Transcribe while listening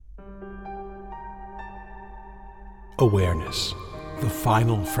Awareness, the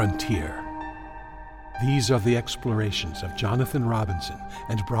final frontier. These are the explorations of Jonathan Robinson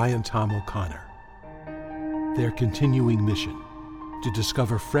and Brian Tom O'Connor. Their continuing mission, to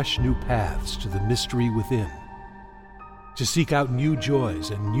discover fresh new paths to the mystery within, to seek out new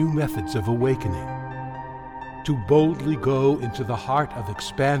joys and new methods of awakening, to boldly go into the heart of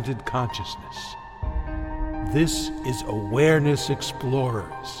expanded consciousness. This is Awareness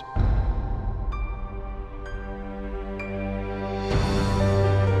Explorers.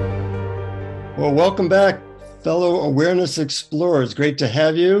 Well, welcome back, fellow Awareness Explorers. Great to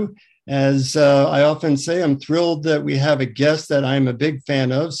have you. As I often say, I'm thrilled that we have a guest that I'm a big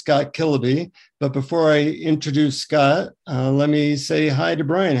fan of, Scott Kiloby. But before I introduce Scott, let me say hi to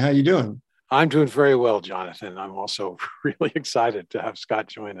Brian. How you doing? I'm doing very well, Jonathan. I'm also really excited to have Scott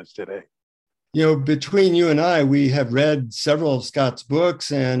join us today. You know, between you and I, we have read several of Scott's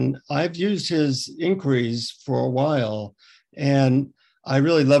books, and I've used his inquiries for a while. And I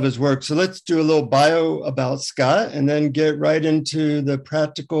really love his work. So let's do a little bio about Scott and then get right into the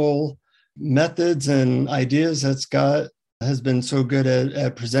practical methods and ideas that Scott has been so good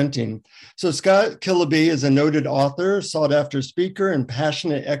at presenting. So Scott Kiloby is a noted author, sought-after speaker, and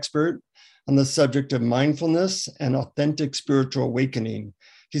passionate expert on the subject of mindfulness and authentic spiritual awakening.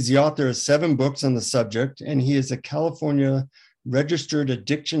 He's the author of 7 books on the subject, and he is a California registered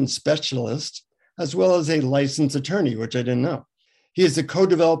addiction specialist, as well as a licensed attorney, which I didn't know. He is the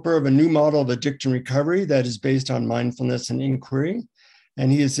co-developer of a new model of addiction recovery that is based on mindfulness and inquiry.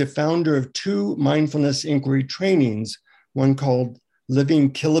 And he is the founder of 2 mindfulness inquiry trainings, one called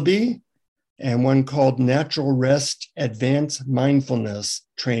Living Kiloby and one called Natural Rest Advanced Mindfulness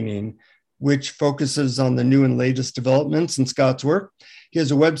Training, which focuses on the new and latest developments in Scott's work. He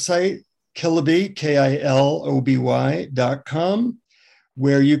has a website, Kiloby, KILOBY.com,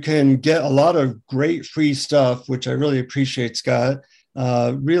 where you can get a lot of great free stuff, which I really appreciate, Scott.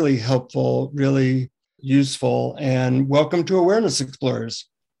 Really helpful, really useful. And welcome to Awareness Explorers.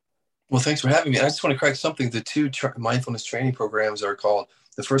 Well, thanks for having me. I just want to correct something. The 2 mindfulness training programs are called,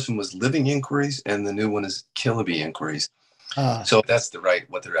 the first one was Living Inquiries, and the new one is Kiloby Inquiries. So that's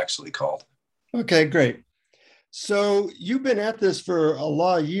what they're actually called. Okay, great. So you've been at this for a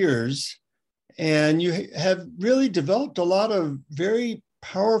lot of years, and you have really developed a lot of very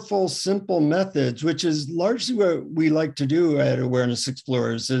powerful, simple methods, which is largely what we like to do at Awareness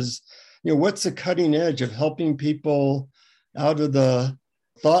Explorers is, what's the cutting edge of helping people out of the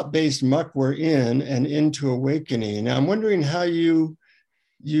thought-based muck we're in and into awakening. Now, I'm wondering how you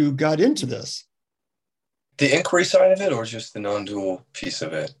got into this. The inquiry side of it, or just the non-dual piece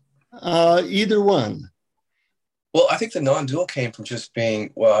of it? Either one. Well, I think the non-dual came from just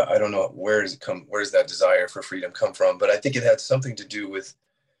being, I don't know, where does that desire for freedom come from? But I think it had something to do with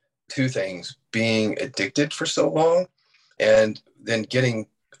 2 things: being addicted for so long, and then getting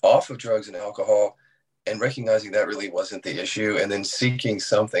off of drugs and alcohol and recognizing that really wasn't the issue, and then seeking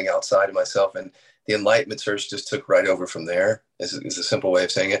something outside of myself. And the enlightenment search just took right over from there, is a simple way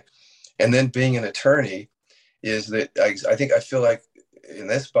of saying it. And then being an attorney is that I feel like in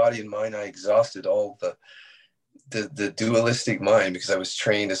this body and mind, I exhausted all the dualistic mind, because I was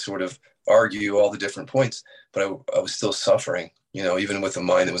trained to sort of argue all the different points, but I was still suffering, even with a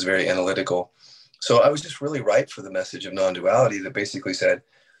mind that was very analytical. So I was just really ripe for the message of non-duality that basically said,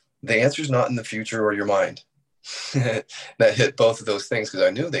 the answer is not in the future or your mind. That hit both of those things, because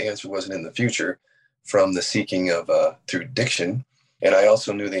I knew the answer wasn't in the future from the seeking of through addiction. And I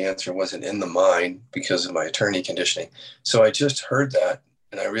also knew the answer wasn't in the mind because of my attorney conditioning. So I just heard that,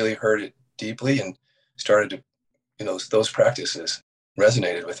 and I really heard it deeply and started to, those practices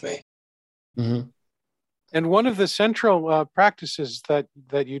resonated with me. Mm-hmm. And one of the central practices that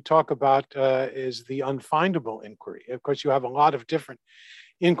you talk about is the unfindable inquiry. Of course, you have a lot of different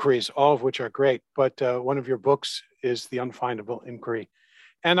inquiries, all of which are great, but one of your books is the unfindable inquiry.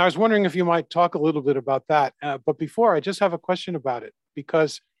 And I was wondering if you might talk a little bit about that. But before, I just have a question about it,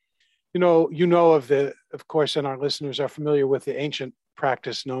 because of course, and our listeners are familiar with the ancient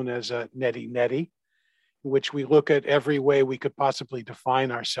practice known as neti neti, in which we look at every way we could possibly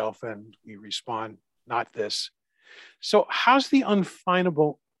define ourselves and we respond, not this. So how's the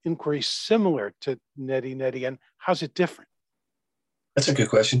unfindable inquiry similar to neti neti, and how's it different? That's a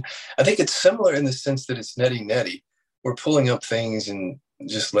good question. I think it's similar in the sense that it's neti neti. We're pulling up things and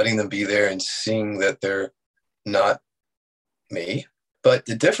just letting them be there and seeing that they're not me. But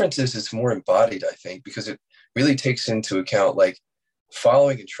the difference is it's more embodied, I think, because it really takes into account like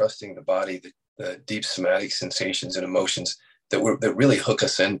following and trusting the body, the deep somatic sensations and emotions that really hook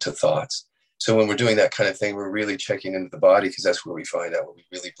us into thoughts. So when we're doing that kind of thing, we're really checking into the body, because that's where we find out what we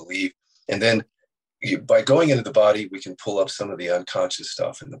really believe. And then by going into the body, we can pull up some of the unconscious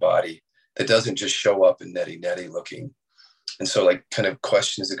stuff in the body that doesn't just show up in neti looking. And so like kind of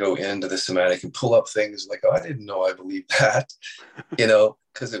questions that go into the somatic and pull up things like, oh, I didn't know I believed that,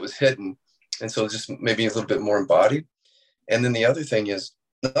 because it was hidden. And so just maybe a little bit more embodied. And then the other thing is,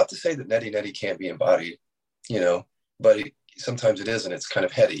 not to say that neti can't be embodied, but sometimes it is, and it's kind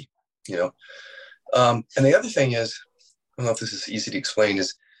of heady, And the other thing is, I don't know if this is easy to explain,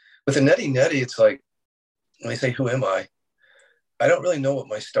 is with a neti, it's like, when they say, who am I? I don't really know what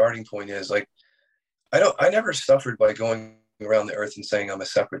my starting point is. Like, I never suffered by going around the earth and saying I'm a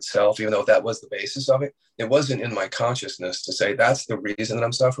separate self, even though that was the basis of it. It wasn't in my consciousness to say that's the reason that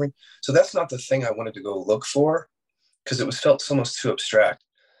I'm suffering. So that's not the thing I wanted to go look for, because it was felt almost too abstract.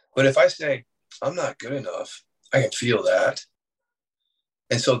 But if I say I'm not good enough, I can feel that.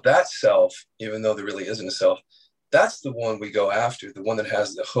 And so that self, even though there really isn't a self, that's the one we go after, the one that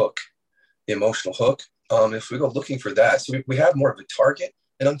has the hook, the emotional hook. If we go looking for that, so we have more of a target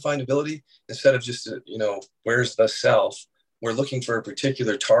in unfindability instead of just, where's the self? We're looking for a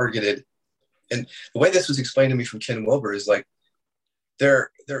particular targeted. And the way this was explained to me from Ken Wilber is like, there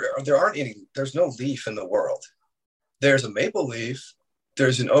aren't any, there's no leaf in the world. There's a maple leaf,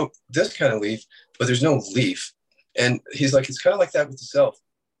 there's an oak, this kind of leaf, but there's no leaf. And he's like, it's kind of like that with the self.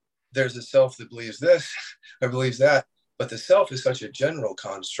 There's a self that believes this or believes that, but the self is such a general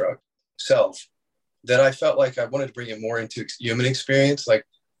construct, self, that I felt like I wanted to bring it more into human experience. Like,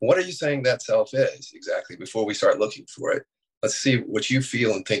 what are you saying that self is exactly before we start looking for it? Let's see what you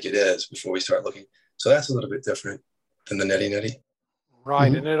feel and think it is before we start looking. So that's a little bit different than the neti. Right.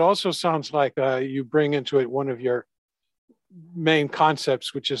 Mm-hmm. And it also sounds like you bring into it one of your main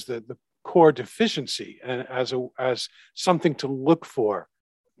concepts, which is the core deficiency, and as something to look for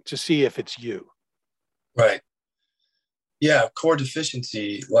to see if it's you. Right. Yeah, core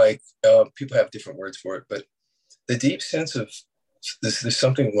deficiency, like people have different words for it, but the deep sense of there's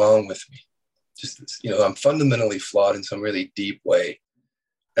something wrong with me. Just this, I'm fundamentally flawed in some really deep way.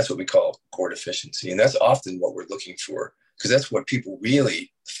 That's what we call core deficiency. And that's often what we're looking for, because that's what people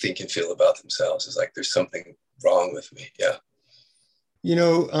really think and feel about themselves, is like, there's something wrong with me. Yeah.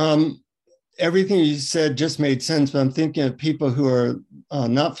 Everything you said just made sense, but I'm thinking of people who are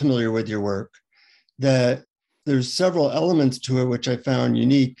not familiar with your work, that there's several elements to it which I found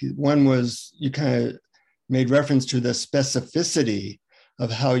unique. One was you kind of made reference to the specificity of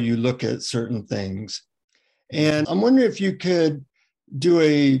how you look at certain things. And I'm wondering if you could do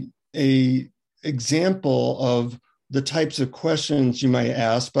a example of the types of questions you might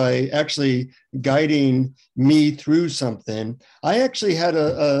ask by actually guiding me through something. I actually had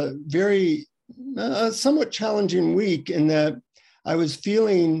a very somewhat challenging week in that I was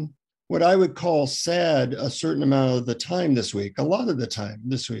feeling what I would call sad a certain amount of the time this week, a lot of the time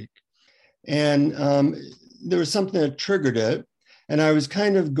this week. And there was something that triggered it. And I was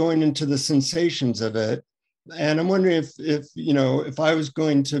kind of going into the sensations of it. And I'm wondering if I was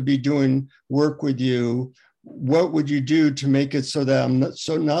going to be doing work with you, what would you do to make it so that I'm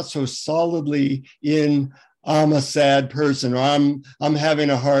not so solidly in I'm a sad person, or I'm having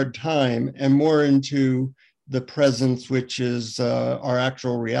a hard time, and more into the presence, which is our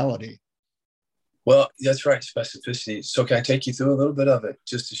actual reality? Well, that's right, specificity. So can I take you through a little bit of it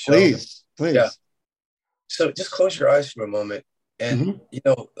just to show? Please. Yeah. So just close your eyes for a moment. And,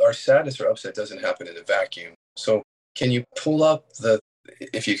 our sadness or upset doesn't happen in a vacuum. So can you pull up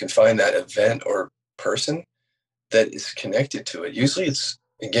if you can find that event or person that is connected to it? Usually it's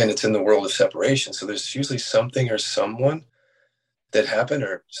in the world of separation. So there's usually something or someone that happened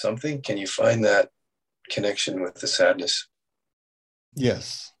or something. Can you find that connection with the sadness?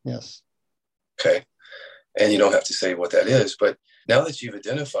 Yes. Okay. And you don't have to say what that is, but now that you've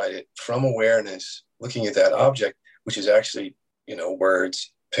identified it from awareness, looking at that object, which is actually,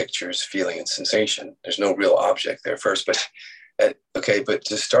 words, pictures, feeling, and sensation. There's no real object there first, but but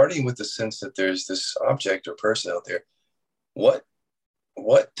just starting with the sense that there's this object or person out there, what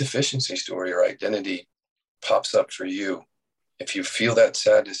deficiency story or identity pops up for you if you feel that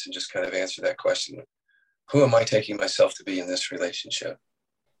sadness, and just kind of answer that question: who am I taking myself to be in this relationship?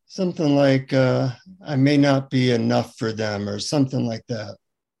 Something like I may not be enough for them, or something like that.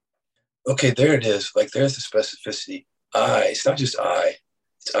 Okay, there it is. Like, there's the specificity. It's not just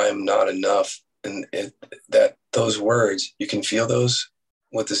it's I'm not enough. And that those words, you can feel those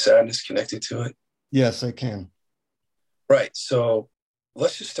with the sadness connected to it? Yes, I can. Right. So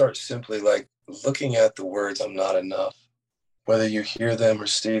let's just start simply like looking at the words I'm not enough, whether you hear them or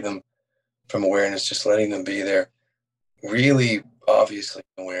see them from awareness, just letting them be there. Really obviously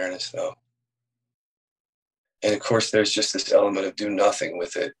awareness though. And of course, there's just this element of do nothing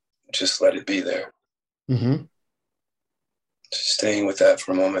with it. Just let it be there. Mm-hmm. Just staying with that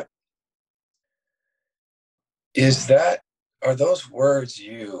for a moment. Are those words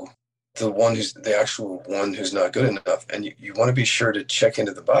you, the actual one who's not good enough? And you want to be sure to check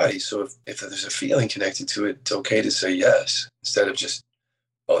into the body. So if there's a feeling connected to it, it's okay to say yes, instead of just,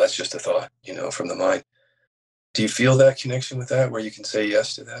 oh, that's just a thought, from the mind. Do you feel that connection with that, where you can say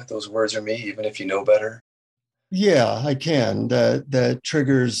yes to that? Those words are me, even if you know better? Yeah, I can. That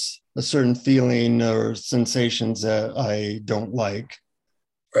triggers a certain feeling or sensations that I don't like.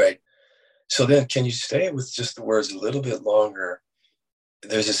 Right. So then can you stay with just the words a little bit longer?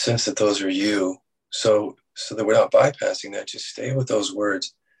 There's a sense that those are you. So that we're not bypassing that, just stay with those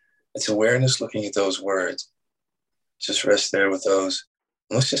words. It's awareness looking at those words. Just rest there with those.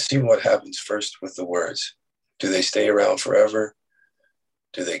 And let's just see what happens first with the words. Do they stay around forever?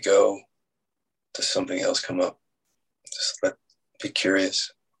 Do they go? Does something else come up? Be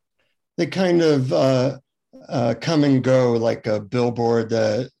curious. They kind of come and go, like a billboard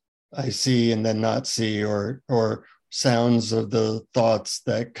that I see and then not see, or sounds of the thoughts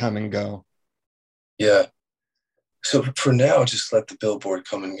that come and go. Yeah. So for now, just let the billboard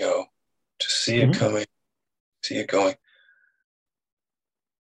come and go. Just see it coming, see it going.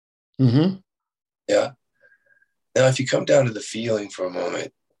 Mm-hmm. Yeah. Now, if you come down to the feeling for a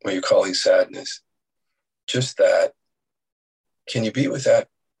moment, what you're calling sadness, just that, can you be with that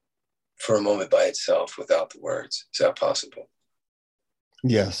for a moment by itself without the words? Is that possible?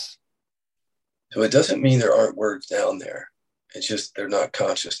 Yes. So it doesn't mean there aren't words down there. It's just they're not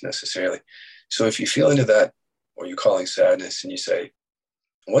conscious necessarily. So if you feel into that, what you're calling sadness, and you say,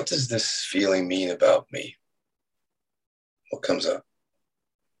 what does this feeling mean about me? What comes up?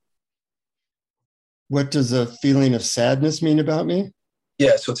 What does a feeling of sadness mean about me?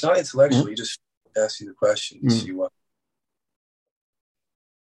 Yeah, so it's not intellectual. You just ask you the question and see what.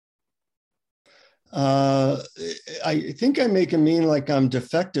 I think I make it mean like I'm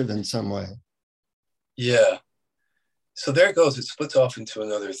defective in some way. Yeah. So there it goes. It splits off into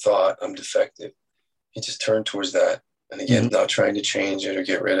another thought. I'm defective. You just turn towards that. And again, not trying to change it or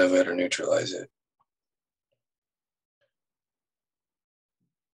get rid of it or neutralize it.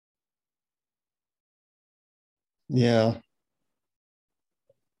 Yeah.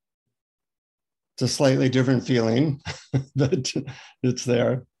 It's a slightly different feeling, but it's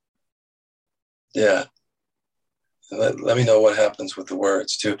there. Yeah. Let me know what happens with the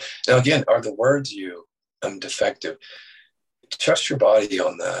words too. Now, again, are the words you? I'm defective. Trust your body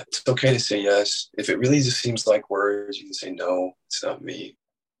on that. It's okay to say yes. If it really just seems like words, you can say no, it's not me.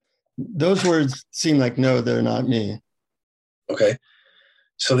 Those words seem like no, they're not me. Okay.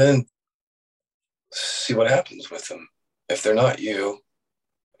 So then see what happens with them. If they're not you,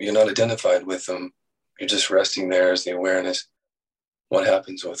 you're not identified with them, you're just resting there as the awareness. What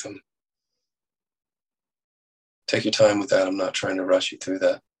happens with them? Take your time with that. I'm not trying to rush you through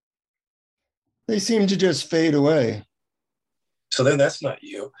that. They seem to just fade away. So then that's not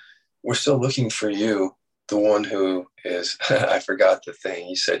you. We're still looking for you, the one who is, I forgot the thing.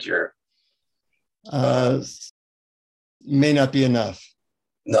 You said you're. May not be enough.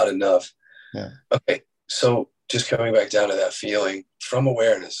 Not enough. Yeah. Okay. So just coming back down to that feeling from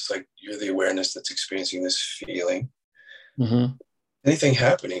awareness, like you're the awareness that's experiencing this feeling. Mm-hmm. Anything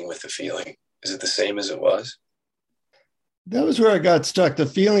happening with the feeling? Is it the same as it was? That was where I got stuck. The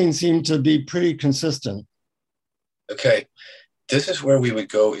feeling seemed to be pretty consistent. Okay. This is where we would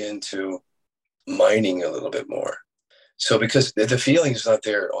go into mining a little bit more. So because the feeling is not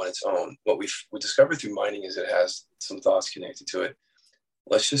there on its own, what we discovered through mining is it has some thoughts connected to it.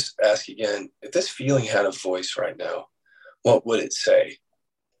 Let's just ask again, if this feeling had a voice right now, what would it say?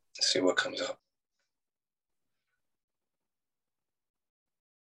 Let's see what comes up.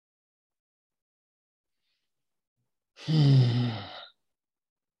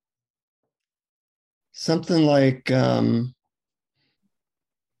 Something like I'm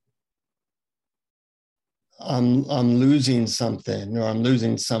losing something, or I'm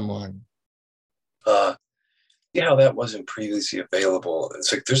losing someone. See how that wasn't previously available.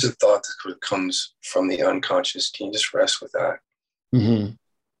 It's like there's a thought that comes from the unconscious. Can you just rest with that? Mm-hmm.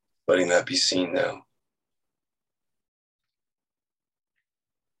 Letting that be seen now.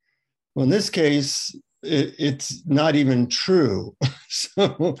 Well, in this case, it's not even true.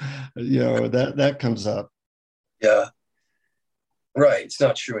 So, that comes up. Yeah. Right. It's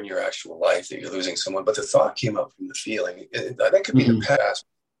not true in your actual life that you're losing someone, but the thought came up from the feeling. That could be the past.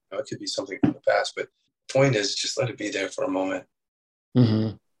 It could be something from the past, but the point is just let it be there for a moment.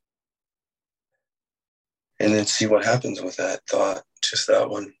 Mm-hmm. And then see what happens with that thought, just that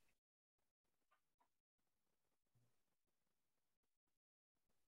one.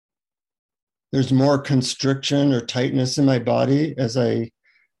 there's more constriction or tightness in my body as I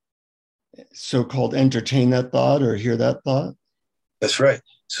so-called entertain that thought or hear that thought? That's right.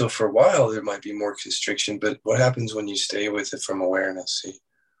 So for a while, there might be more constriction, but what happens when you stay with it from awareness? See,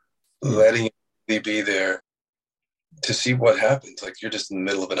 letting it be there to see what happens. Like you're just in the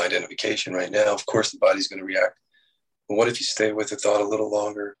middle of an identification right now. Of course, the body's going to react. But what if you stay with the thought a little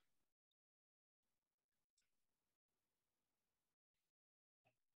longer?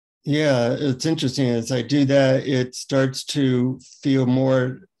 Yeah, it's interesting. As I do that, it starts to feel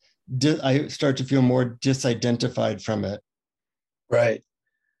more, I start to feel more disidentified from it. Right.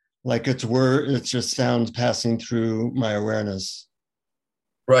 Like it's just sounds passing through my awareness.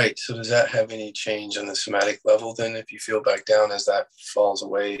 Right. So does that have any change on the somatic level then if you feel back down as that falls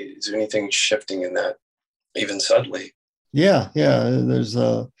away? Is there anything shifting in that, even subtly? Yeah. There's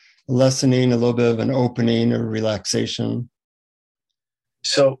a lessening, a little bit of an opening or relaxation.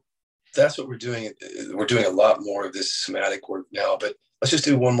 So that's what we're doing. We're doing a lot more of this somatic work now, but let's just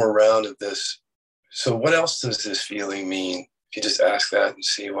do one more round of this. So what else does this feeling mean? If you just ask that and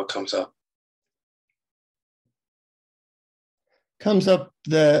see what comes up. Comes up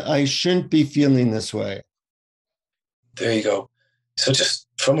that I shouldn't be feeling this way. There you go. So just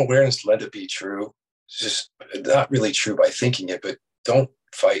from awareness, let it be true. It's just not really true by thinking it, but don't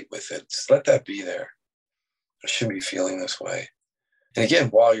fight with it. Just let that be there. I shouldn't be feeling this way. And again,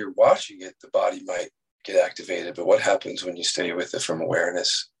 while you're watching it, the body might get activated. But what happens when you stay with it from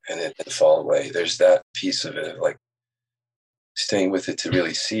awareness and it fall away? There's that piece of it of like staying with it to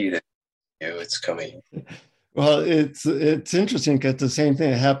really see that it's coming. Well, it's interesting because the same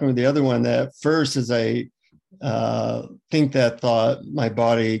thing that happened with the other one. That first, as I think that thought, my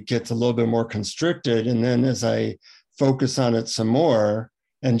body gets a little bit more constricted, and then as I focus on it some more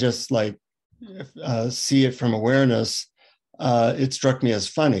and just like see it from awareness, it struck me as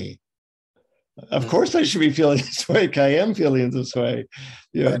funny. Of course, I should be feeling this way. I am feeling this way.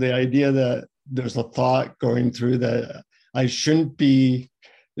 You know, the idea that there's a thought going through that I shouldn't be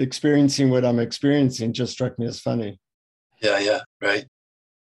experiencing what I'm experiencing just struck me as funny. Yeah, right.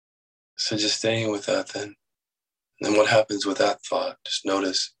 So just staying with that then. And then what happens with that thought? Just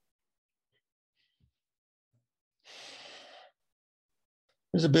notice.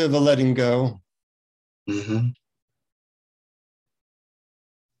 There's a bit of a letting go. Mm-hmm.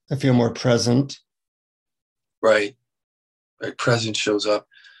 I feel more present. Right. Present shows up.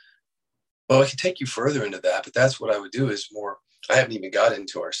 Well, I can take you further into that, but that's what I would do is more. I haven't even got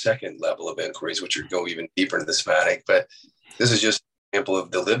into our second level of inquiries, which are go even deeper into the somatic, but this is just an example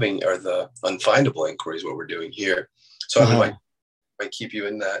of the living or the unfindable inquiries, what we're doing here. So I might keep you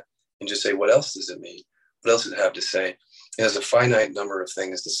in that and just say, what else does it mean? What else does it have to say? It has a finite number of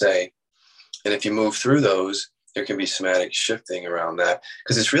things to say. And if you move through those, there can be somatic shifting around that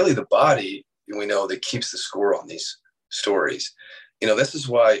because it's really the body, we know, that keeps the score on these stories. You know, this is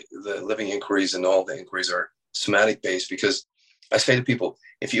why the living inquiries and all the inquiries are somatic based, because I say to people,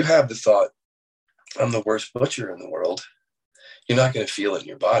 if you have the thought, I'm the worst butcher in the world, you're not going to feel it in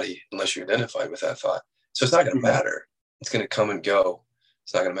your body unless you're identified with that thought. So it's not going to matter. It's going to come and go.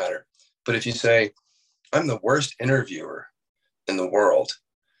 It's not going to matter. But if you say, I'm the worst interviewer in the world,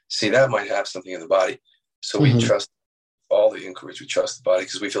 see, that might have something in the body. So we trust all the inquiries. We trust the body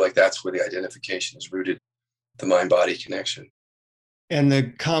because we feel like that's where the identification is rooted, the mind-body connection. And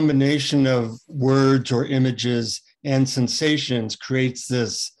the combination of words or images and sensations creates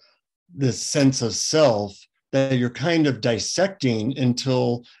this sense of self that you're kind of dissecting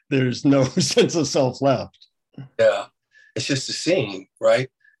until there's no sense of self left. Yeah, it's just a seeing, right?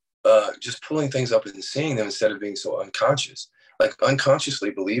 Just pulling things up and seeing them instead of being so unconscious, like unconsciously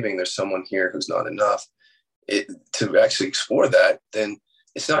believing there's someone here who's not enough. To actually explore that, then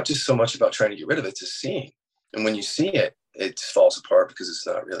it's not just so much about trying to get rid of it, it's a seeing. And when you see it, it falls apart because it's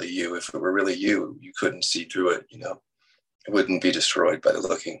not really you. If it were really you, you couldn't see through it, you know. It wouldn't be destroyed by the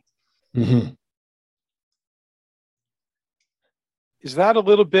looking. Mm-hmm. Is that a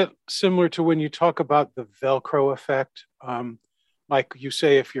little bit similar to when you talk about the Velcro effect? Like you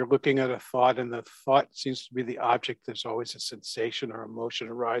say, if you're looking at a thought and the thought seems to be the object, there's always a sensation or emotion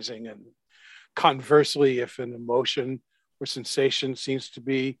arising. And conversely, if an emotion or sensation seems to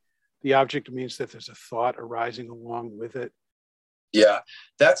be the object, it means that there's a thought arising along with it. Yeah,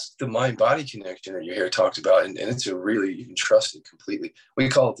 that's the mind-body connection that you hear talked about. And it's a really, you can trust it completely. We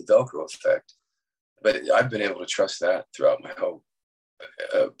call it the Velcro effect. But I've been able to trust that throughout my whole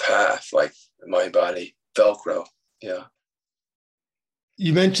path, like mind-body, Velcro. Yeah.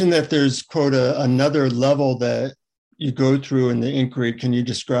 You mentioned that there's, quote, another level that you go through in the inquiry. Can you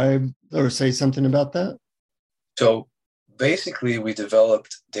describe or say something about that? So basically, we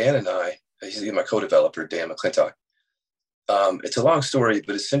developed, Dan and I, he's my co-developer, Dan McClintock. It's a long story,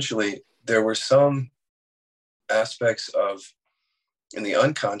 but essentially there were some aspects in the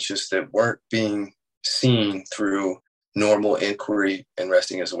unconscious that weren't being seen through normal inquiry and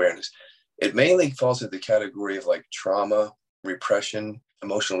resting as awareness. It mainly falls into the category of like trauma, repression,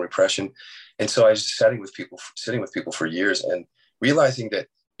 emotional repression. And so I was sitting with people for years and realizing that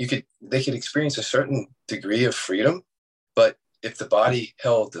they could experience a certain degree of freedom, but if the body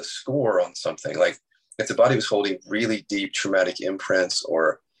held the score on something, like if the body was holding really deep traumatic imprints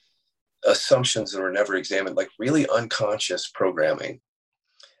or assumptions that were never examined, like really unconscious programming,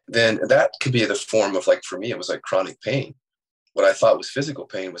 then that could be the form of, like, for me, it was like chronic pain. What I thought was physical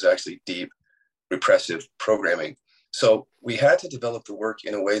pain was actually deep repressive programming. So we had to develop the work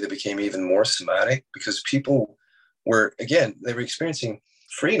in a way that became even more somatic, because people were, again, they were experiencing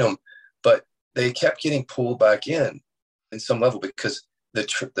freedom, but they kept getting pulled back in some level because the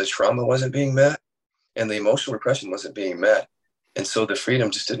trauma wasn't being met and the emotional repression wasn't being met. And so the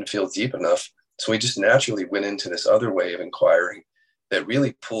freedom just didn't feel deep enough. So we just naturally went into this other way of inquiring that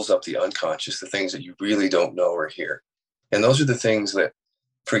really pulls up the unconscious, the things that you really don't know or hear. And those are the things that,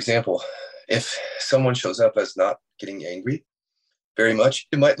 for example, if someone shows up as not getting angry very much,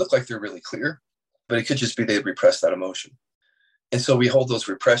 it might look like they're really clear, but it could just be they repressed that emotion. And so we hold those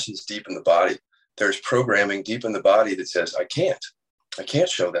repressions deep in the body. There's programming deep in the body that says, I can't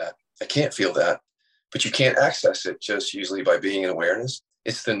show that. I can't feel that. But you can't access it just usually by being in awareness.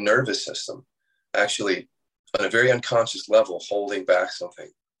 It's the nervous system actually on a very unconscious level holding back something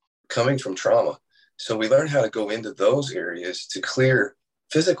coming from trauma. So we learn how to go into those areas to clear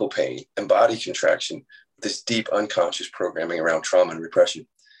physical pain and body contraction, this deep unconscious programming around trauma and repression.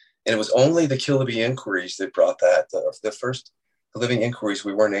 And it was only the Kiloby inquiries that brought that. The first living inquiries,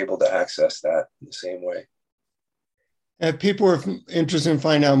 we weren't able to access that in the same way. If people are interested in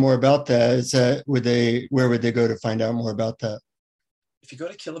finding out more about that, where would they go to find out more about that? If you go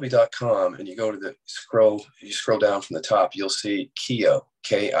to Kiloby.com and you go to you scroll down from the top, you'll see KIO,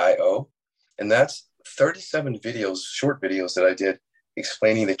 K-I-O. And that's 37 videos, short videos that I did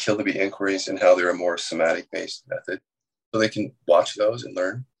explaining the Kiloby inquiries and how they're a more somatic-based method. So they can watch those and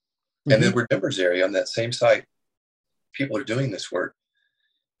learn. Mm-hmm. And then we're members area on that same site. People are doing this work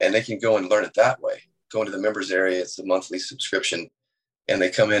and they can go and learn it that way. Go into the members area, it's a monthly subscription, and they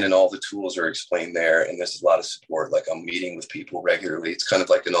come in and all the tools are explained there. And there's a lot of support. Like I'm meeting with people regularly. It's kind of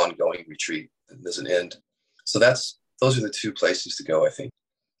like an ongoing retreat that doesn't end. So those are the two places to go, I think.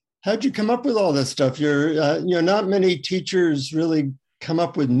 How'd you come up with all this stuff? Not many teachers really come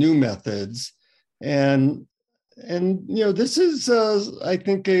up with new methods. And this is, I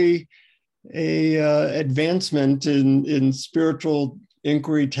think, a advancement in spiritual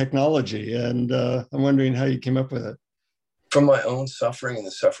inquiry technology. And I'm wondering how you came up with it. From my own suffering and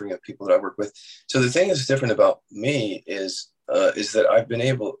the suffering of people that I work with. So the thing that's different about me is that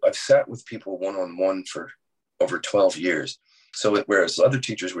I've sat with people one-on-one for over 12 years. So whereas other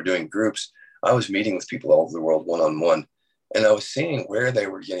teachers were doing groups, I was meeting with people all over the world one-on-one, and I was seeing where they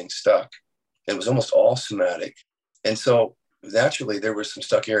were getting stuck. It was almost all somatic. And so naturally there were some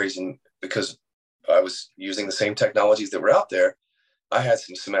stuck areas, and because I was using the same technologies that were out there, I had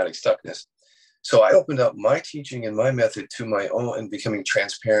some somatic stuckness. So I opened up my teaching and my method to my own and becoming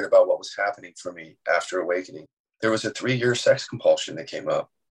transparent about what was happening for me after awakening. There was a 3-year sex compulsion that came up.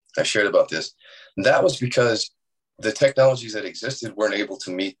 I shared about this. And that was because the technologies that existed weren't able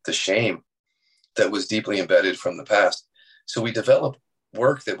to meet the shame that was deeply embedded from the past. So we developed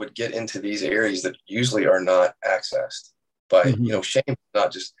work that would get into these areas that usually are not accessed by, shame,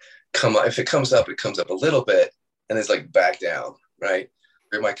 not just come up. If it comes up a little bit and it's like back down, right?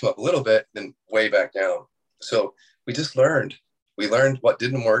 Or it might come up a little bit, then way back down. So we just learned. We learned what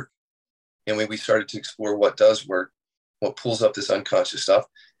didn't work. And we started to explore what does work, what pulls up this unconscious stuff.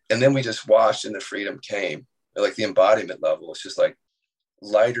 And then we just watched and the freedom came. Like the embodiment level, it's just like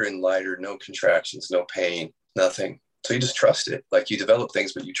lighter and lighter, no contractions, no pain, nothing. So you just trust it. Like you develop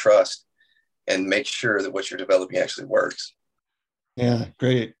things, but you trust and make sure that what you're developing actually works. Yeah,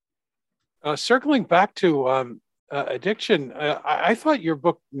 great. Circling back to addiction, I thought your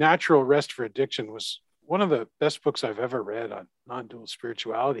book, Natural Rest for Addiction, was one of the best books I've ever read on non-dual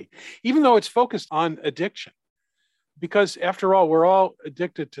spirituality, even though it's focused on addiction. Because after all, we're all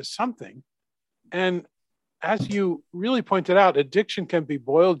addicted to something. And as you really pointed out, addiction can be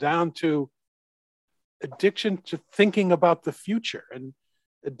boiled down to addiction to thinking about the future and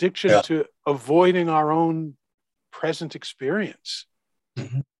addiction to avoiding our own present experience.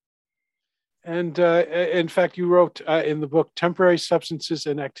 Mm-hmm. And in fact, you wrote in the book, temporary substances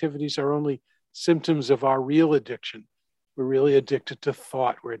and activities are only symptoms of our real addiction. We're really addicted to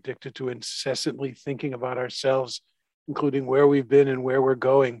thought. We're addicted to incessantly thinking about ourselves, including where we've been and where we're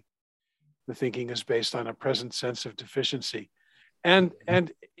going. The thinking is based on a present sense of deficiency. And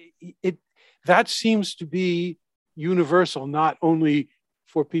it that seems to be universal, not only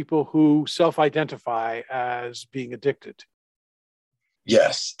for people who self-identify as being addicted.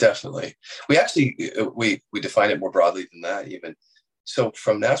 Yes, definitely. We actually we define it more broadly than that even. So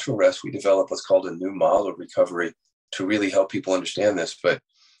from Natural Rest, we developed what's called a new model of recovery to really help people understand this. But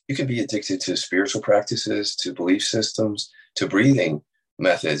you can be addicted to spiritual practices, to belief systems, to breathing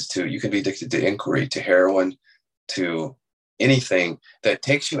methods, to you can be addicted to inquiry, to heroin, to anything that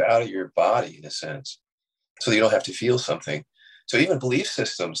takes you out of your body in a sense, so you don't have to feel something. So even belief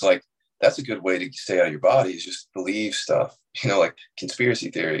systems, like that's a good way to stay out of your body, is just believe stuff, like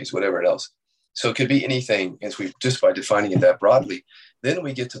conspiracy theories, whatever else. So it could be anything, as we just by defining it that broadly, then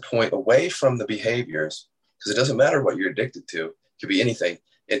we get to point away from the behaviors, because it doesn't matter what you're addicted to, it could be anything,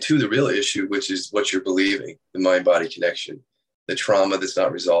 and to the real issue, which is what you're believing, the mind-body connection, the trauma that's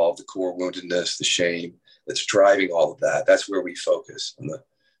not resolved, the core woundedness, the shame that's driving all of that. That's where we focus on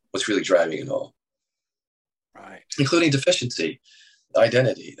what's really driving it all. Right. Including deficiency,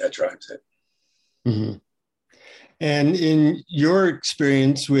 identity that drives it. Mm-hmm. And in your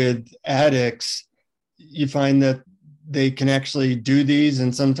experience with addicts, you find that they can actually do these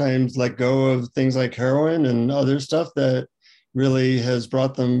and sometimes let go of things like heroin and other stuff that really has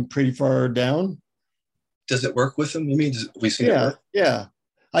brought them pretty far down? Does it work with them? You mean, we see it work? work? Yeah.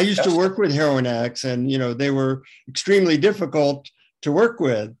 I used to work with heroin addicts, and they were extremely difficult to work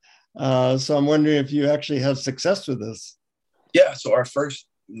with. So I'm wondering if you actually have success with this. Yeah. So our first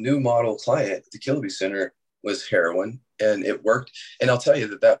new model client at the Kilby Center was heroin, and it worked. And I'll tell you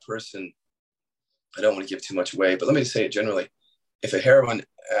that person, I don't want to give too much away, but let me say it generally. If a heroin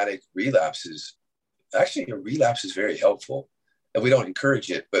addict relapses, actually a relapse is very helpful, and we don't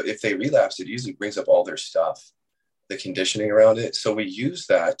encourage it, but if they relapse, it usually brings up all their stuff, the conditioning around it. So we use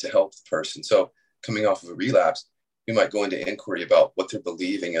that to help the person. So coming off of a relapse, we might go into inquiry about what they're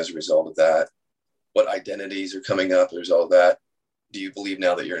believing as a result of that, what identities are coming up as a result of that. Do you believe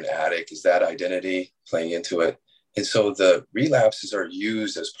now that you're an addict? Is that identity playing into it? And so the relapses are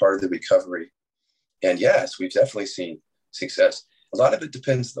used as part of the recovery. And yes, we've definitely seen success. A lot of it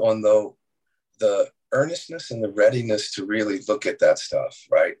depends on, though, the earnestness and the readiness to really look at that stuff,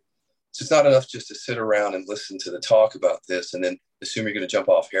 right? So it's not enough just to sit around and listen to the talk about this and then assume you're going to jump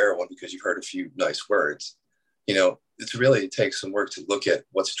off heroin because you've heard a few nice words. It takes some work to look at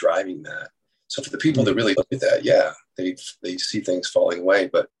what's driving that. So for the people that really look at that, yeah, they see things falling away.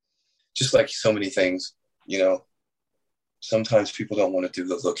 But just like so many things, sometimes people don't want to do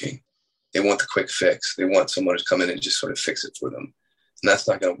the looking. They want the quick fix. They want someone to come in and just sort of fix it for them. And that's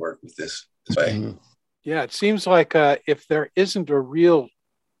not going to work with this way. Mm-hmm. Yeah, it seems like if there isn't a real,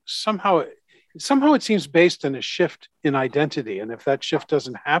 somehow it seems based on a shift in identity. And if that shift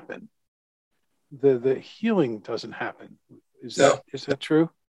doesn't happen, the healing doesn't happen. Is that true?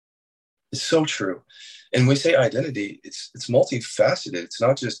 It's so true. And we say identity, it's multifaceted. It's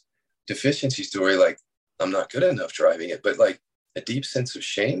not just deficiency story, like I'm not good enough driving it, but like a deep sense of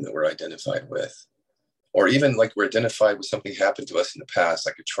shame that we're identified with, or even like we're identified with something happened to us in the past,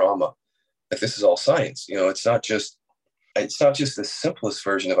 like a trauma. Like this is all science. It's not just the simplest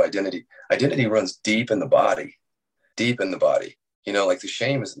version of identity. Identity runs deep in the body. Like the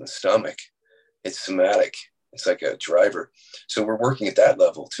shame is in the stomach. It's somatic. It's like a driver. So we're working at that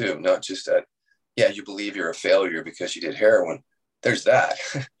level too, not just at, you believe you're a failure because you did heroin. There's that,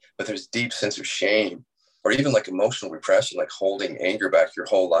 but there's deep sense of shame, or even like emotional repression, like holding anger back your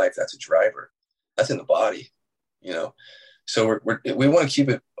whole life. That's a driver. That's in the body, So we want to keep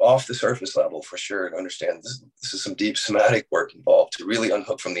it off the surface level for sure, and understand this is some deep somatic work involved to really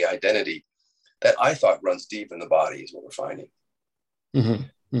unhook from the identity that I thought runs deep in the body is what we're finding.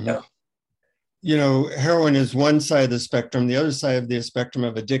 Mm-hmm. Mm-hmm. Yeah. Heroin is one side of the spectrum. The other side of the spectrum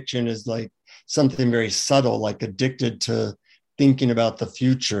of addiction is like something very subtle, like addicted to thinking about the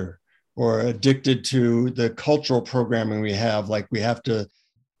future, or addicted to the cultural programming we have, like we have to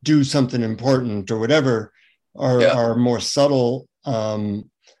do something important or whatever, are more subtle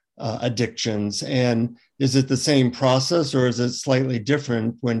addictions. And is it the same process, or is it slightly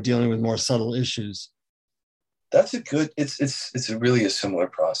different when dealing with more subtle issues? That's it's really a similar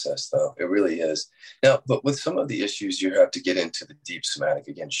process, though. It really is. Now, but with some of the issues, you have to get into the deep somatic,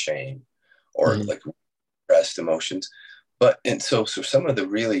 again, shame, or like repressed emotions. And so some of the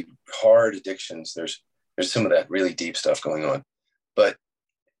really hard addictions, there's some of that really deep stuff going on.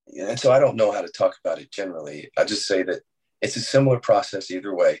 And so I don't know how to talk about it generally. I just say that it's a similar process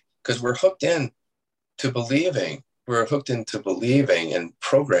either way, because we're hooked in to believing we're hooked into believing and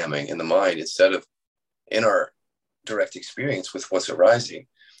programming in the mind instead of in our direct experience with what's arising.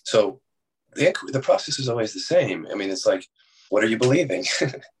 So the process is always the same. I mean, it's like, what are you believing?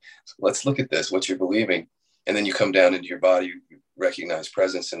 Let's look at this, what you're believing. And then you come down into your body, you recognize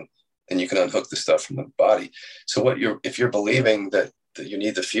presence, and then you can unhook the stuff from the body. So if you're believing that you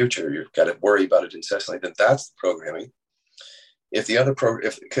need the future, you've got to worry about it incessantly, then that's the programming. If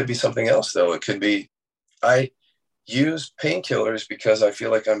it could be something else though, it could be, I use painkillers because I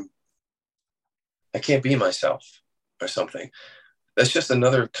feel like I can't be myself or something. That's just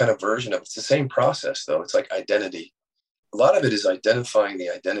another kind of version of it. It's the same process though. It's like identity. A lot of it is identifying the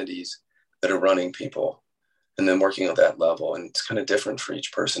identities that are running people and then working on that level. And it's kind of different for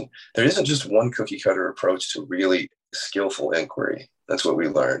each person. There isn't just one cookie cutter approach to really skillful inquiry. That's what we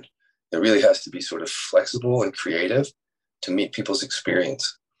learned. It really has to be sort of flexible and creative to meet people's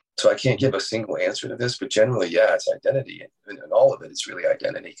experience. So I can't give a single answer to this, but generally, yeah, it's identity. And all of it is really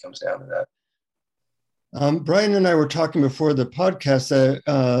identity, comes down to that. Brian and I were talking before the podcast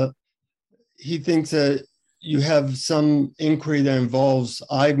that he thinks that you have some inquiry that involves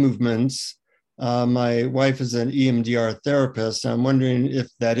eye movements. My wife is an EMDR therapist. I'm wondering if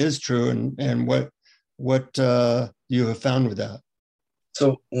that is true and what you have found with that.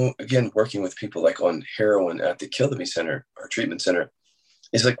 So again, working with people like on heroin at the Kill the Me Center, our treatment center,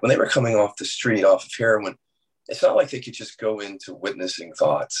 is like when they were coming off the street, off of heroin, it's not like they could just go into witnessing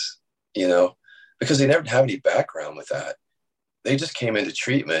thoughts, because they never have any background with that. They just came into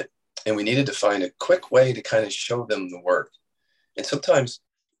treatment and we needed to find a quick way to kind of show them the work. And sometimes,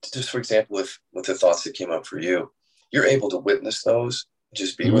 just for example, with the thoughts that came up for you, you're able to witness those,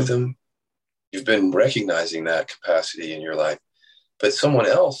 just be with them. You've been recognizing that capacity in your life. But someone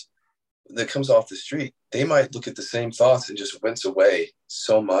else that comes off the street, they might look at the same thoughts and just wince away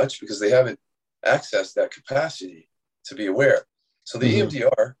so much because they haven't accessed that capacity to be aware. So the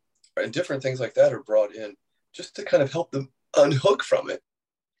EMDR and different things like that are brought in just to kind of help them unhook from it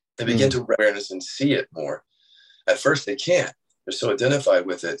and begin to awareness and see it more. At first they can't. They're so identified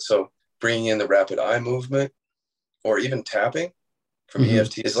with it. So bringing in the rapid eye movement or even tapping from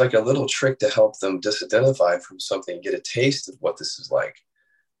EFT is like a little trick to help them disidentify from something, get a taste of what this is like,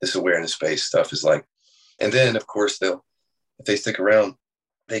 this awareness-based stuff is like. And then, of course, if they stick around,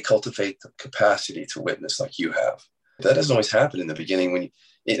 they cultivate the capacity to witness like you have. That doesn't always happen in the beginning. When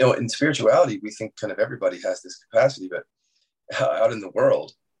in spirituality, we think kind of everybody has this capacity, but out in the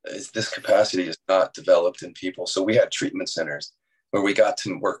world, this capacity is not developed in people. So we had treatment centers where we got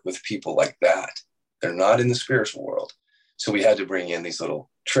to work with people like that. They're not in the spiritual world. So we had to bring in these little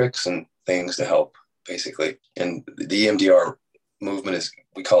tricks and things to help, basically. And the EMDR movement is,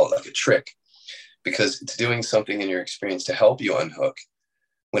 we call it like a trick, because it's doing something in your experience to help you unhook,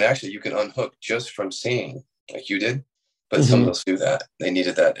 when actually you can unhook just from seeing, like you did. But some of us do that. They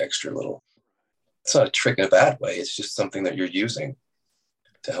needed that extra little. It's not a trick in a bad way. It's just something that you're using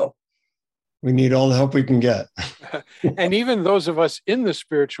to help. We need all the help we can get. And even those of us in the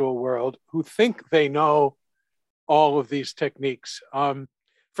spiritual world who think they know all of these techniques. For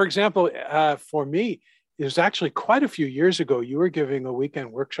example, for me, it was actually quite a few years ago, you were giving a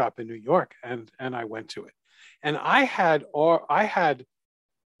weekend workshop in New York, and I went to it. And I had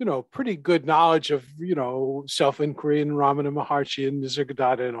pretty good knowledge of, self-inquiry and Ramana Maharshi and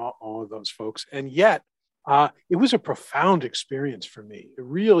Nisargadatta and all of those folks. And yet it was a profound experience for me,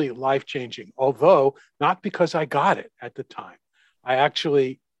 really life-changing, although not because I got it at the time. I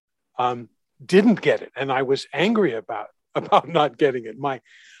actually didn't get it. And I was angry about not getting it.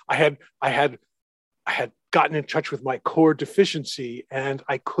 I had gotten in touch with my core deficiency and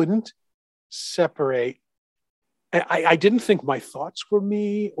I couldn't separate. I didn't think my thoughts were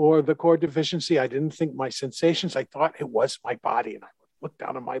me or the core deficiency. I didn't think my sensations. I thought it was my body. And I would look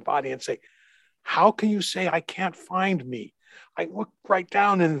down on my body and say, how can you say I can't find me? I looked right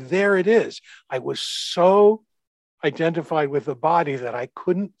down and there it is. I was so identified with the body that I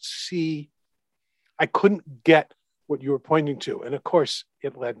couldn't get what you were pointing to. And of course,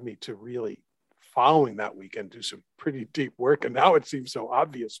 it led me to really, following that weekend, do some pretty deep work. And now it seems so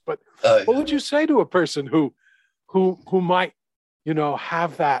obvious. But what would you say to a person who might,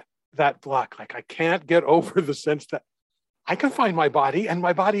 have that block? Like, I can't get over the sense that I can find my body and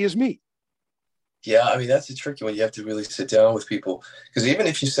my body is me. Yeah, I mean, that's a tricky one. You have to really sit down with people, because even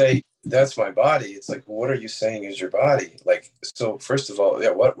if you say, that's my body, it's like, well, what are you saying is your body? Like, so first of all,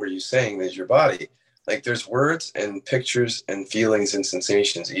 what were you saying is your body? Like, there's words and pictures and feelings and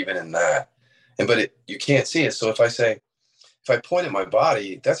sensations even in that. But you can't see it. So if I point at my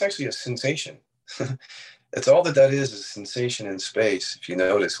body, that's actually a sensation. That's all that is a sensation in space. If you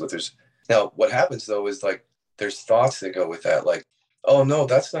notice now what happens though is like there's thoughts that go with that. Like, oh no,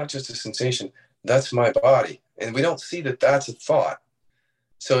 that's not just a sensation. That's my body. And we don't see that that's a thought.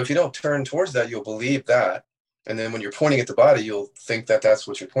 So if you don't turn towards that, you'll believe that. And then when you're pointing at the body, you'll think that that's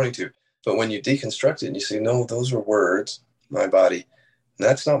what you're pointing to. But when you deconstruct it and you say, no, those are words, my body.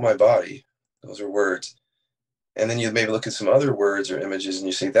 That's not my body. Those are words. And then you maybe look at some other words or images and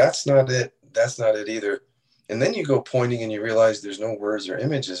you say, that's not it. That's not it either. And then you go pointing and you realize there's no words or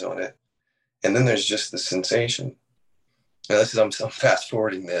images on it. And then there's just the sensation. Now, this is, I'm fast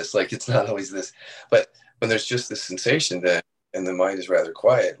forwarding this, like it's not always this, but when there's just this sensation then, and the mind is rather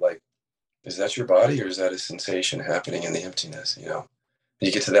quiet, like, is that your body or is that a sensation happening in the emptiness? You know, when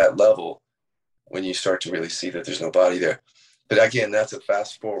you get to that level, when you start to really see that there's no body there. But again, that's a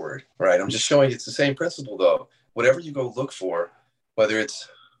fast forward, right? I'm just showing it's the same principle though. Whatever you go look for, whether it's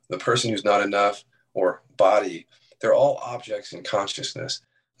the person who's not enough or body, they're all objects in consciousness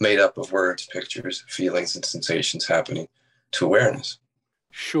made up of words, pictures, feelings, and sensations happening to awareness.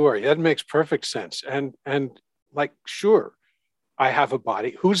 Sure, that makes perfect sense. And like, sure, I have a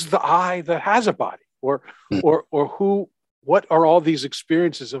body. Who's the I that has a body? Or who? What are all these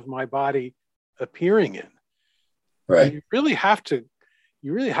experiences of my body appearing in? Right. And you really have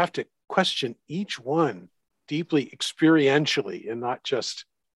to question each one deeply experientially, and not just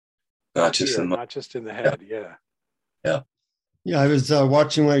in the head. Yeah. Yeah, I was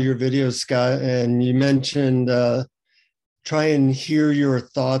watching one of your videos, Scott, and you mentioned try and hear your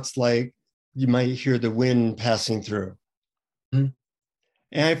thoughts like you might hear the wind passing through. Mm-hmm.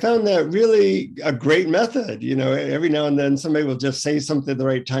 And I found that really a great method. You know, every now and then somebody will just say something at the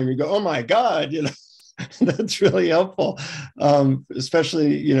right time. You go, oh my God, you know, that's really helpful.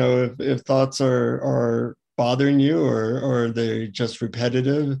 Especially, you know, if thoughts are bothering you or they're just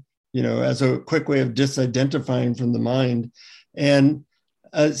repetitive, you know, as a quick way of disidentifying from the mind. And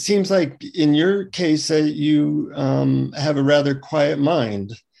it seems like in your case that you have a rather quiet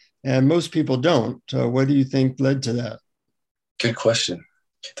mind, and most people don't. What do you think led to that? Good question.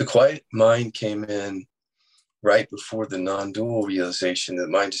 The quiet mind came in right before the non-dual realization that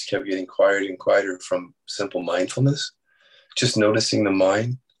the mind just kept getting quieter and quieter from simple mindfulness, just noticing the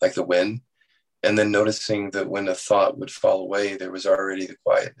mind like the wind, and then noticing that when a thought would fall away, there was already the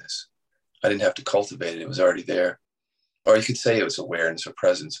quietness. I didn't have to cultivate it. It was already there. Or you could say it was awareness or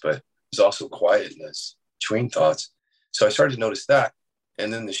presence, but it was also quietness between thoughts. So I started to notice that.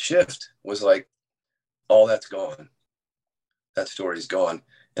 And then the shift was like, all that's gone. That story's gone.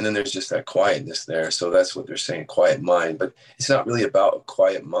 And then there's just that quietness there. So that's what they're saying, quiet mind. But it's not really about a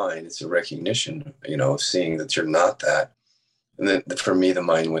quiet mind. It's a recognition, you know, of seeing that you're not that. And then for me, the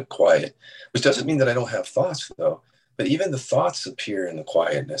mind went quiet, which doesn't mean that I don't have thoughts, though. But even the thoughts appear in the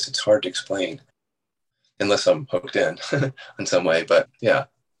quietness. It's hard to explain unless I'm hooked in in some way. But yeah,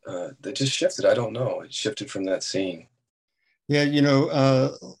 it just shifted. I don't know. It shifted from that scene. Yeah, you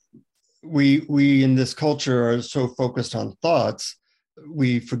know, we in this culture are so focused on thoughts,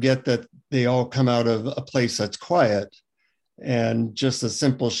 we forget that they all come out of a place that's quiet. And just a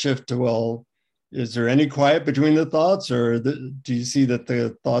simple shift to, well, is there any quiet between the thoughts, or do you see that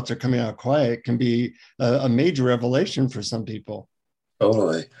the thoughts are coming out quiet can be a major revelation for some people.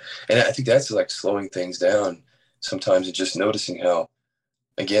 Totally. And I think that's like slowing things down sometimes and just noticing how,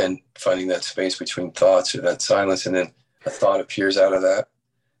 again, finding that space between thoughts or that silence, and then a thought appears out of that,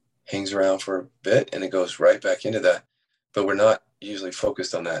 hangs around for a bit, and it goes right back into that. But we're not usually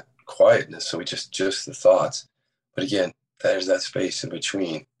focused on that quietness, so we just the thoughts. But again, there's that space in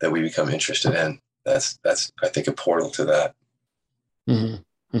between that we become interested in. That's I think a portal to that.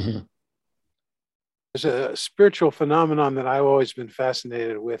 Mm-hmm. Mm-hmm. There's a spiritual phenomenon that I've always been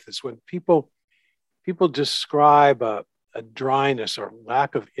fascinated with, is when people describe a dryness or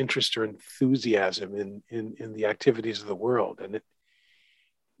lack of interest or enthusiasm in the activities of the world. And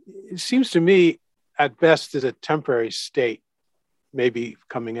it seems to me, at best, is a temporary state, maybe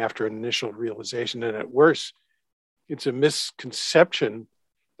coming after an initial realization, and at worst, it's a misconception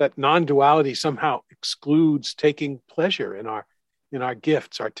that non-duality somehow excludes taking pleasure in our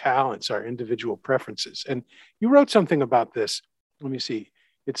gifts, our talents, our individual preferences. And you wrote something about this. Let me see.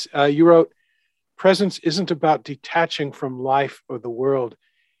 It's you wrote, presence isn't about detaching from life or the world.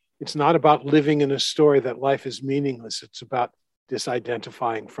 It's not about living in a story that life is meaningless. It's about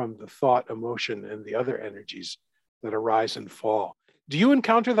disidentifying from the thought, emotion, and the other energies that arise and fall. Do you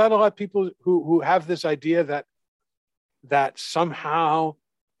encounter that a lot? People who have this idea that somehow,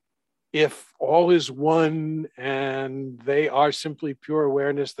 if all is one and they are simply pure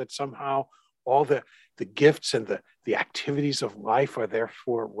awareness, that somehow all the gifts and the activities of life are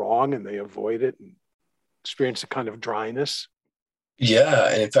therefore wrong and they avoid it and experience a kind of dryness? Yeah,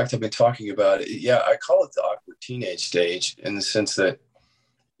 and in fact, I've been talking about it. Yeah, I call it the awkward teenage stage, in the sense that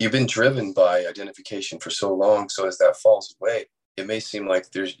you've been driven by identification for so long. So as that falls away, it may seem like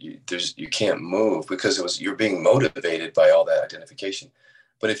you can't move because you're being motivated by all that identification.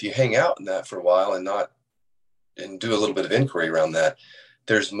 But if you hang out in that for a while and do a little bit of inquiry around that,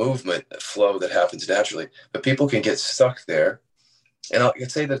 there's movement, flow that happens naturally. But people can get stuck there. And I can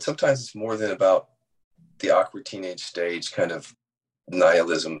say that sometimes it's more than about the awkward teenage stage kind of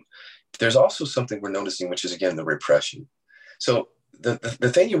nihilism. There's also something we're noticing, which is, again, the repression. So the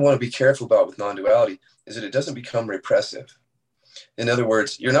thing you want to be careful about with non-duality is that it doesn't become repressive. In other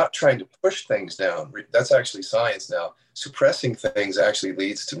words, you're not trying to push things down. That's actually science now. Suppressing things actually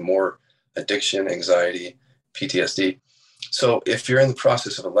leads to more addiction, anxiety, PTSD. So if you're in the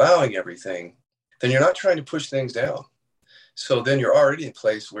process of allowing everything, then you're not trying to push things down. So then you're already in a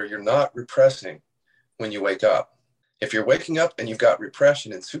place where you're not repressing when you wake up. If you're waking up and you've got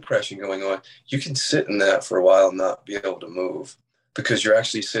repression and suppression going on, you can sit in that for a while and not be able to move, because you're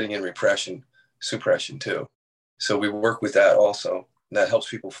actually sitting in repression, suppression too. So we work with that also, and that helps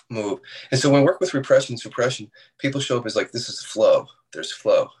people move. And so when we work with repression, suppression, people show up as like, this is flow. There's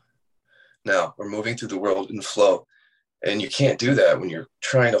flow. Now we're moving through the world in flow. And you can't do that when you're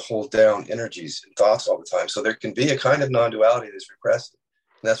trying to hold down energies and thoughts all the time. So there can be a kind of non-duality that's repressed.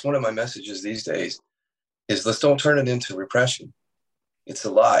 And that's one of my messages these days is, let's don't turn it into repression. It's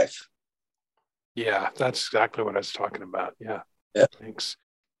alive. Yeah, that's exactly what I was talking about. Yeah. Thanks.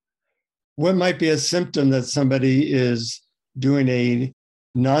 What might be a symptom that somebody is doing a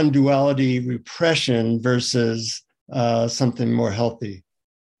non-duality repression versus something more healthy?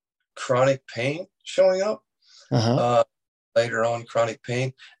 Chronic pain showing up. Later on, chronic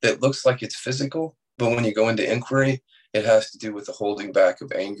pain that looks like it's physical, but when you go into inquiry, it has to do with the holding back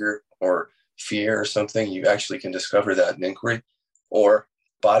of anger or fear or something. You actually can discover that in inquiry. Or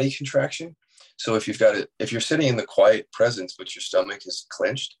body contraction. So if you're sitting in the quiet presence, but your stomach is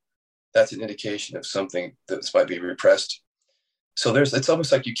clenched, that's an indication of something that might be repressed. So it's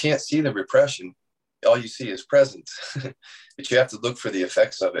almost like you can't see the repression. All you see is presence, but you have to look for the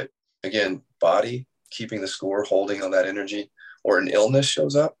effects of it. Again, body, keeping the score, holding on that energy, or an illness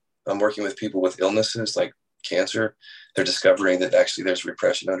shows up. I'm working with people with illnesses like cancer. They're discovering that actually there's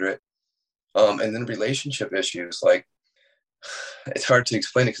repression under it. And then relationship issues, like, it's hard to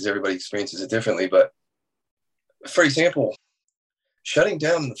explain it because everybody experiences it differently. But for example, shutting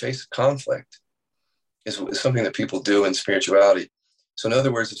down in the face of conflict is something that people do in spirituality. So in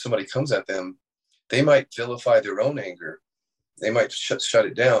other words, if somebody comes at them, they might vilify their own anger. They might shut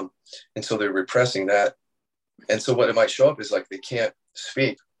it down. And so they're repressing that. And so what it might show up is like, they can't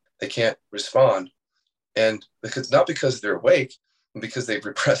speak, they can't respond. And not because they're awake, but because they've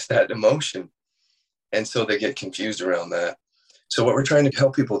repressed that emotion. And so they get confused around that. So what we're trying to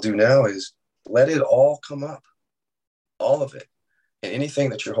help people do now is let it all come up, all of it. And anything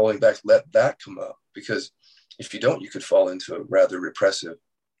that you're holding back, let that come up. Because if you don't, you could fall into a rather repressive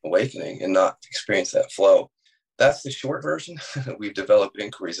awakening and not experience that flow. That's the short version. We've developed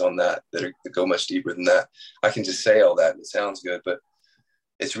inquiries on that go much deeper than that. I can just say all that and it sounds good, but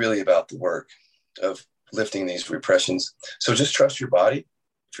it's really about the work of lifting these repressions. So just trust your body.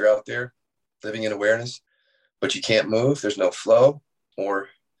 If you're out there living in awareness, but you can't move, there's no flow, or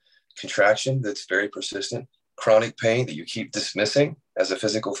contraction that's very persistent, chronic pain that you keep dismissing as a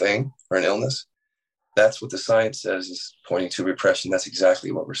physical thing or an illness, that's what the science says is pointing to repression. That's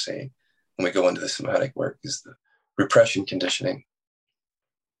exactly what we're seeing when we go into the somatic work, is the repression conditioning.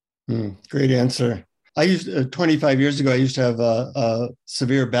 Great answer. I used 25 years ago, I used to have a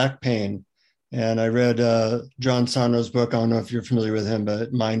severe back pain. And I read John Sonro's book. I don't know if you're familiar with him,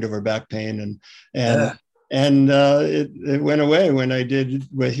 but Mind Over Back Pain. And it went away when I did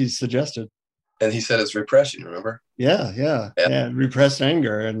what he suggested. And he said it's repression, remember? Yeah. Repressed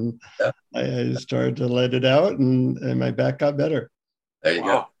anger. And I started to let it out and my back got better. There you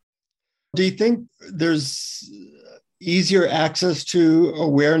go. Do you think there's easier access to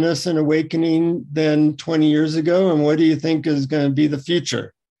awareness and awakening than 20 years ago? And what do you think is going to be the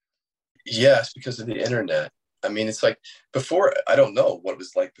future? Yes, because of the internet. I mean, it's like before, I don't know what it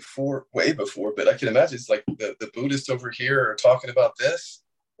was like before, way before, but I can imagine it's like the Buddhists over here are talking about this,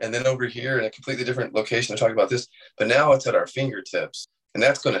 and then over here in a completely different location, they're talking about this. But now it's at our fingertips, and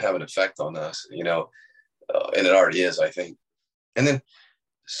that's going to have an effect on us, and it already is, I think. And then,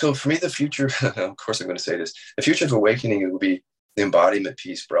 so for me, the future, of course I'm going to say this, the future of awakening will be the embodiment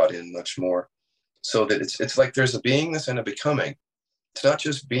piece brought in much more, so that it's like there's a beingness and a becoming. It's not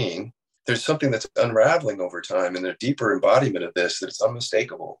just being. There's something that's unraveling over time, and a deeper embodiment of this that's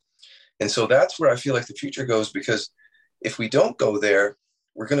unmistakable. And so that's where I feel like the future goes, because if we don't go there,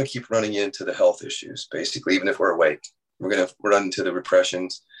 we're going to keep running into the health issues. Basically, even if we're awake, we're going to run into the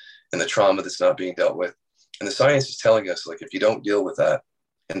repressions and the trauma that's not being dealt with. And the science is telling us, like, if you don't deal with that,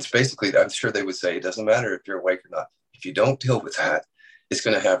 and it's basically, I'm sure they would say, it doesn't matter if you're awake or not. If you don't deal with that, it's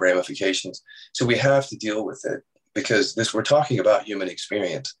going to have ramifications. So we have to deal with it, because we're talking about human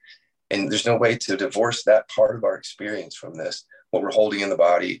experience. And there's no way to divorce that part of our experience from this, what we're holding in the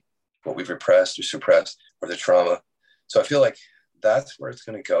body, what we've repressed or suppressed, or the trauma. So I feel like that's where it's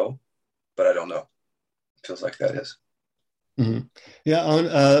going to go, but I don't know. It feels like that is. Mm-hmm.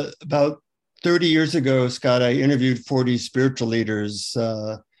 Yeah, about 30 years ago, Scott, I interviewed 40 spiritual leaders,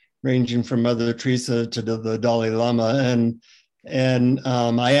 ranging from Mother Teresa to the Dalai Lama. And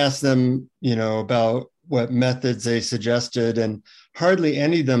I asked them, about what methods they suggested, and hardly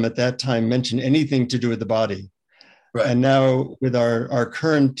any of them at that time mentioned anything to do with the body. Right. And now with our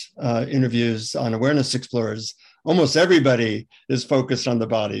current interviews on Awareness Explorers, almost everybody is focused on the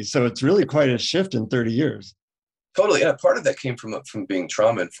body. So it's really quite a shift in 30 years. Totally. Yeah. Part of that came from being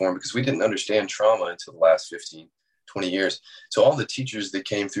trauma informed, because we didn't understand trauma until the last 15, 20 years. So all the teachers that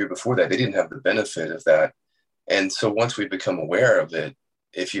came through before that, they didn't have the benefit of that. And so once we become aware of it,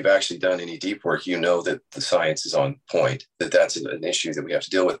 if you've actually done any deep work, that the science is on point, that's an issue that we have to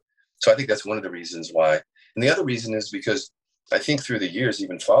deal with. So I think that's one of the reasons why. And the other reason is because I think through the years,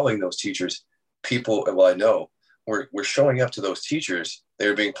 even following those teachers, I know we're showing up to those teachers, they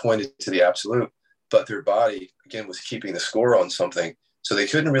were being pointed to the absolute, but their body, again, was keeping the score on something. So they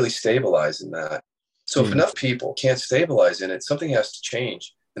couldn't really stabilize in that. So if enough people can't stabilize in it, something has to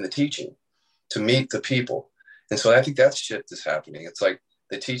change in the teaching to meet the people. And so I think that shift is happening. It's like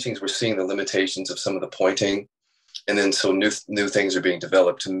the teachings, we're seeing the limitations of some of the pointing. And then so new things are being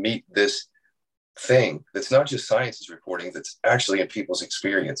developed to meet this thing that's not just science is reporting, that's actually in people's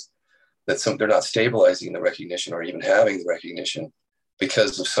experience, that they're not stabilizing the recognition or even having the recognition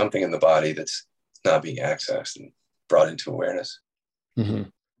because of something in the body that's not being accessed and brought into awareness. Mm-hmm.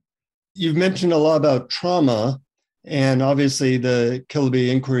 You've mentioned a lot about trauma, and obviously the Kiloby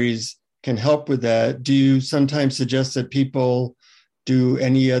inquiries can help with that. Do you sometimes suggest that people do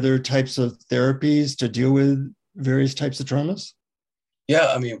any other types of therapies to deal with various types of traumas?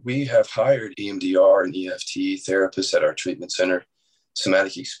 Yeah, I mean, we have hired EMDR and EFT therapists at our treatment center,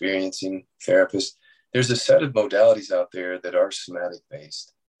 somatic experiencing therapists. There's a set of modalities out there that are somatic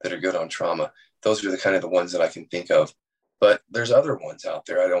based that are good on trauma. Those are the kind of the ones that I can think of. But there's other ones out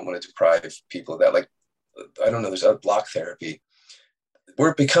there. I don't want to deprive people of that. Like, I don't know, there's block therapy.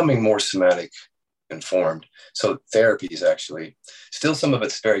 We're becoming more somatic informed. So therapy is actually still, some of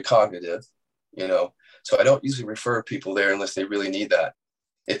it's very cognitive, so I don't usually refer people there unless they really need that.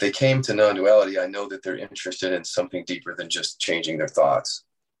 If they came to non-duality, I know that they're interested in something deeper than just changing their thoughts.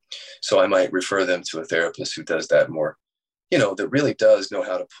 So I might refer them to a therapist who does that more, that really does know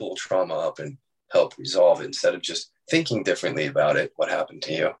how to pull trauma up and help resolve it instead of just thinking differently about it, what happened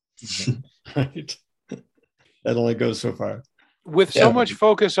to you. Right. That only goes so far. With so much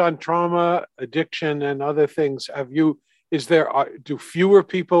focus on trauma, addiction, and other things, do fewer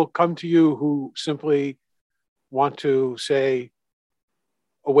people come to you who simply want to, say,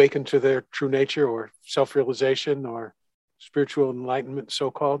 awaken to their true nature or self-realization or spiritual enlightenment,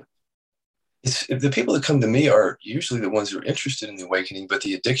 so-called? The people that come to me are usually the ones who are interested in the awakening, but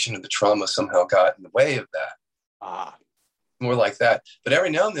the addiction and the trauma somehow got in the way of that. More like that. But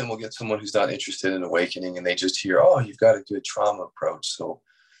every now and then we'll get someone who's not interested in awakening, and they just hear, oh, you've got a good trauma approach. So,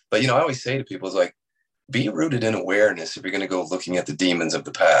 but I always say to people, it's like, be rooted in awareness. If you're going to go looking at the demons of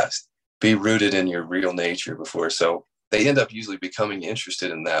the past, be rooted in your real nature before. So they end up usually becoming interested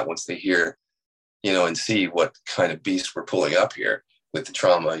in that once they hear, and see what kind of beast we're pulling up here with the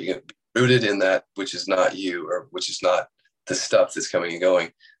trauma. You get rooted in that which is not you, or which is not the stuff that's coming and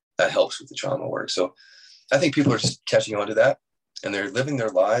going. That helps with the trauma work. So I think people are just catching on to that, and they're living their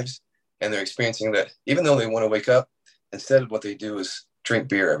lives, and they're experiencing that even though they want to wake up, instead what they do is drink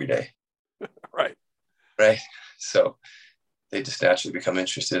beer every day. Right. So they just naturally become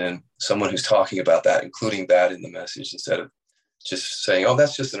interested in someone who's talking about that, including that in the message, instead of just saying, oh,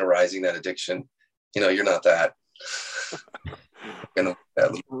 that's just an arising, that addiction. You're not that.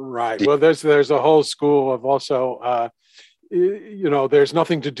 Right. Well, there's a whole school of also, there's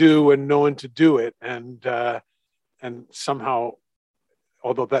nothing to do and no one to do it. And somehow,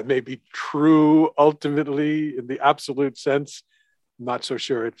 although that may be true ultimately in the absolute sense, I'm not so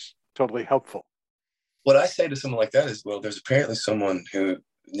sure it's totally helpful. What I say to someone like that is, well, there's apparently someone who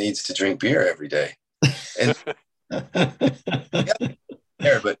needs to drink beer every day. And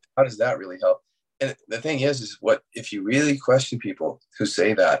but how does that really help? And the thing is what if you really question people who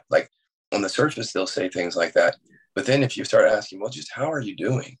say that, like on the surface, they'll say things like that. But then if you start asking, well, just how are you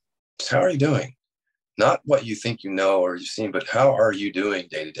doing? Just how are you doing? Not what you think you know or you've seen, but how are you doing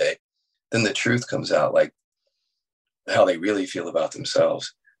day to day? Then the truth comes out, like how they really feel about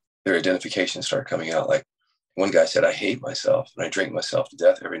themselves. Their identifications start coming out. Like one guy said, I hate myself and I drink myself to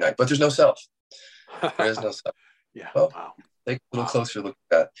death every night, but there's no self. There is no self. Yeah. Well, Wow. take a little closer look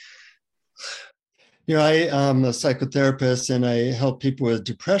at that. I am a psychotherapist and I help people with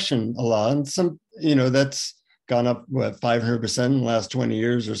depression a lot. And some, that's gone up, 500% in the last 20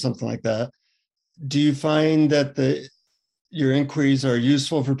 years or something like that. Do you find that your inquiries are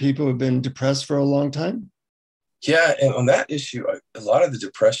useful for people who've been depressed for a long time? Yeah. And on that issue, a lot of the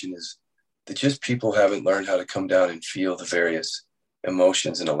depression is that just people haven't learned how to come down and feel the various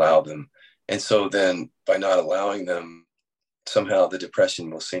emotions and allow them. And so then by not allowing them, somehow the depression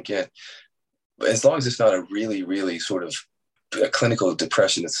will sink in. But as long as it's not a really, really sort of a clinical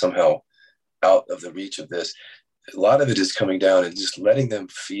depression that's somehow out of the reach of this, a lot of it is coming down and just letting them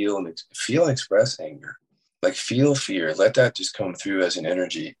feel and express anger, like feel fear, let that just come through as an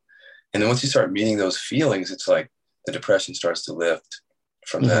energy. And then once you start meeting those feelings, it's like the depression starts to lift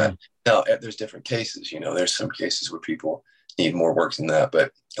from that. Now, there's different cases, there's some cases where people need more work than that,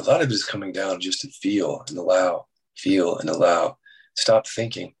 but a lot of it is coming down just to feel and allow, stop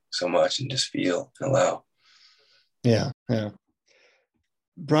thinking so much and just feel and allow. Yeah.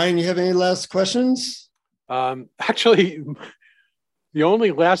 Brian, you have any last questions? Actually, the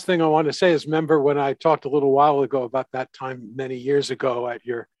only last thing I want to say is, remember when I talked a little while ago about that time many years ago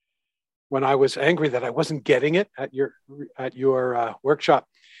when I was angry that I wasn't getting it at your workshop.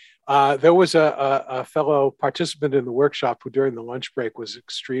 There was a fellow participant in the workshop who during the lunch break was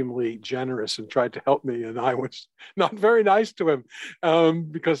extremely generous and tried to help me. And I was not very nice to him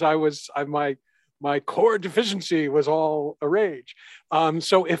because my core deficiency was all a rage.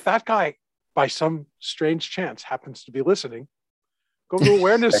 So if that guy, by some strange chance, happens to be listening, go to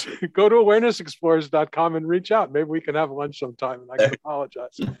awarenessexplorers.com and reach out. Maybe we can have lunch sometime and I can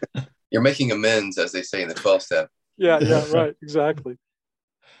apologize. You're making amends, as they say in the 12 step. Yeah, right. Exactly.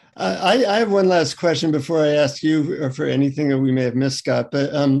 I have one last question before I ask you for anything that we may have missed, Scott.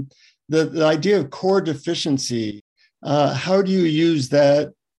 But the idea of core deficiency, how do you use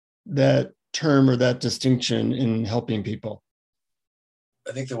that term or that distinction in helping people?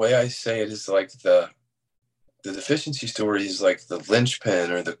 I think the way I say it is like the deficiency story is like the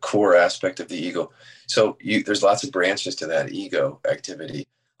linchpin or the core aspect of the ego. So there's lots of branches to that ego activity.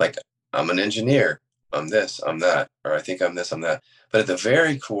 Like I'm an engineer, I'm this, I'm that, or I think I'm this, I'm that. But at the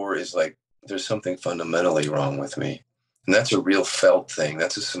very core is like, there's something fundamentally wrong with me. And that's a real felt thing.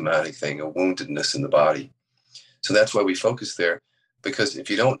 That's a somatic thing, a woundedness in the body. So that's why we focus there. Because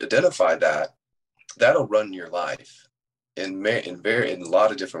if you don't identify that, that'll run your life in a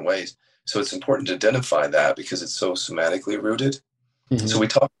lot of different ways. So it's important to identify that because it's so somatically rooted. Mm-hmm. So we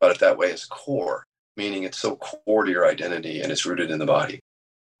talk about it that way as core, meaning it's so core to your identity and it's rooted in the body.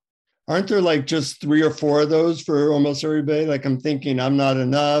 Aren't there like just 3 or 4 of those for almost everybody? Like I'm thinking I'm not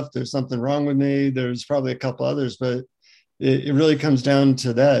enough. There's something wrong with me. There's probably a couple others, but it really comes down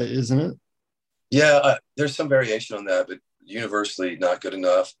to that, isn't it? Yeah, there's some variation on that, but universally not good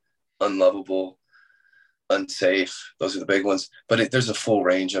enough, unlovable, unsafe. Those are the big ones. But there's a full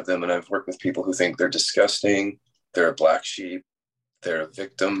range of them. And I've worked with people who think they're disgusting. They're a black sheep. They're a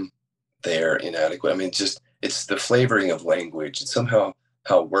victim. They're inadequate. I mean, it's the flavoring of language. It's somehow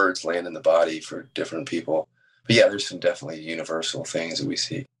how words land in the body for different people. But yeah, there's some definitely universal things that we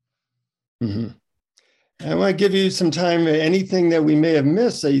see. Mm-hmm. I want to give you some time. Anything that we may have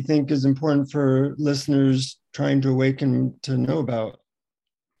missed that you think is important for listeners trying to awaken to know about?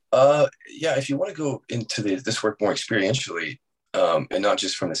 Yeah, if you want to go into this work more experientially, and not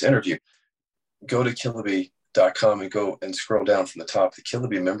just from this interview, go to Kiloby.com and go and scroll down from the top. The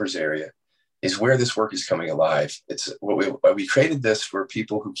Kiloby members area is where this work is coming alive. It's what we created this for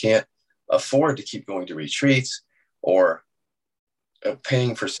people who can't afford to keep going to retreats or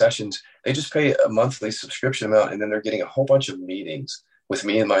paying for sessions. They just pay a monthly subscription amount, and then they're getting a whole bunch of meetings with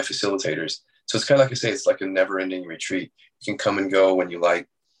me and my facilitators. So it's kind of like I say, it's like a never-ending retreat. You can come and go when you like.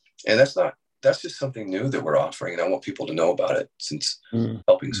 And that's just something new that we're offering. And I want people to know about it since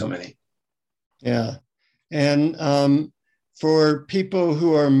helping so many. Yeah. And for people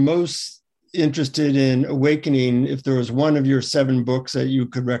who are most interested in awakening, if there was one of your 7 books that you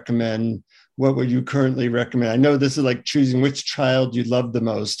could recommend, what would you currently recommend? I know this is like choosing which child you love the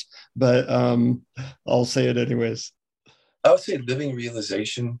most, but I'll say it anyways. I would say Living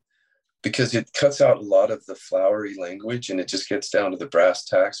Realization, because it cuts out a lot of the flowery language and it just gets down to the brass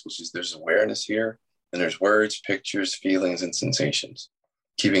tacks, which is there's awareness here and there's words, pictures, feelings, and sensations,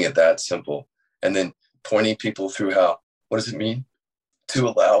 keeping it that simple. And then pointing people through what does it mean to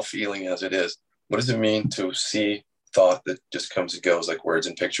allow feeling as it is? What does it mean to see thought that just comes and goes like words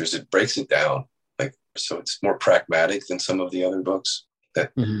and pictures? It breaks it down. So it's more pragmatic than some of the other books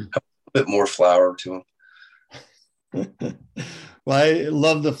that have a bit more flower to them. Well, I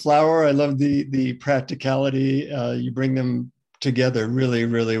love the flower. I love the practicality. You bring them together really,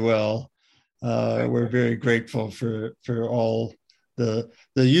 really well. We're very grateful for all the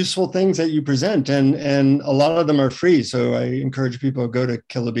useful things that you present, and a lot of them are free. So I encourage people to go to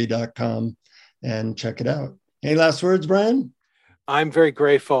Killaby.com and check it out. Any last words, Brian? I'm very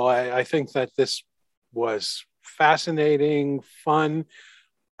grateful. I think that this was fascinating, fun,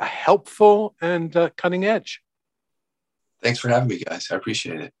 helpful, and cutting edge. Thanks for having me, guys. I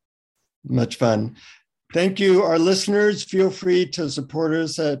appreciate it. Much fun. Thank you, our listeners. Feel free to support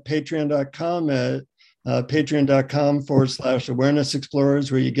us at patreon.com at patreon.com/awareness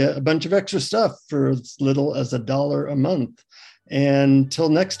explorers, where you get a bunch of extra stuff for as little as $1 a month. And until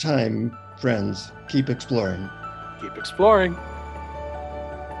next time, friends, keep exploring. Keep exploring.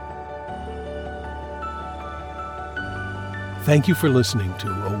 Thank you for listening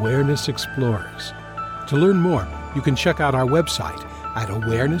to Awareness Explorers. To learn more, you can check out our website at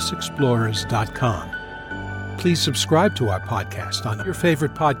awarenessexplorers.com. Please subscribe to our podcast on your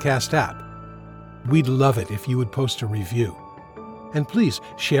favorite podcast app. We'd love it if you would post a review. And please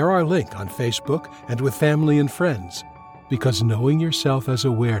share our link on Facebook and with family and friends, because knowing yourself as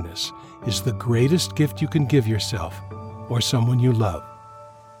awareness is the greatest gift you can give yourself or someone you love.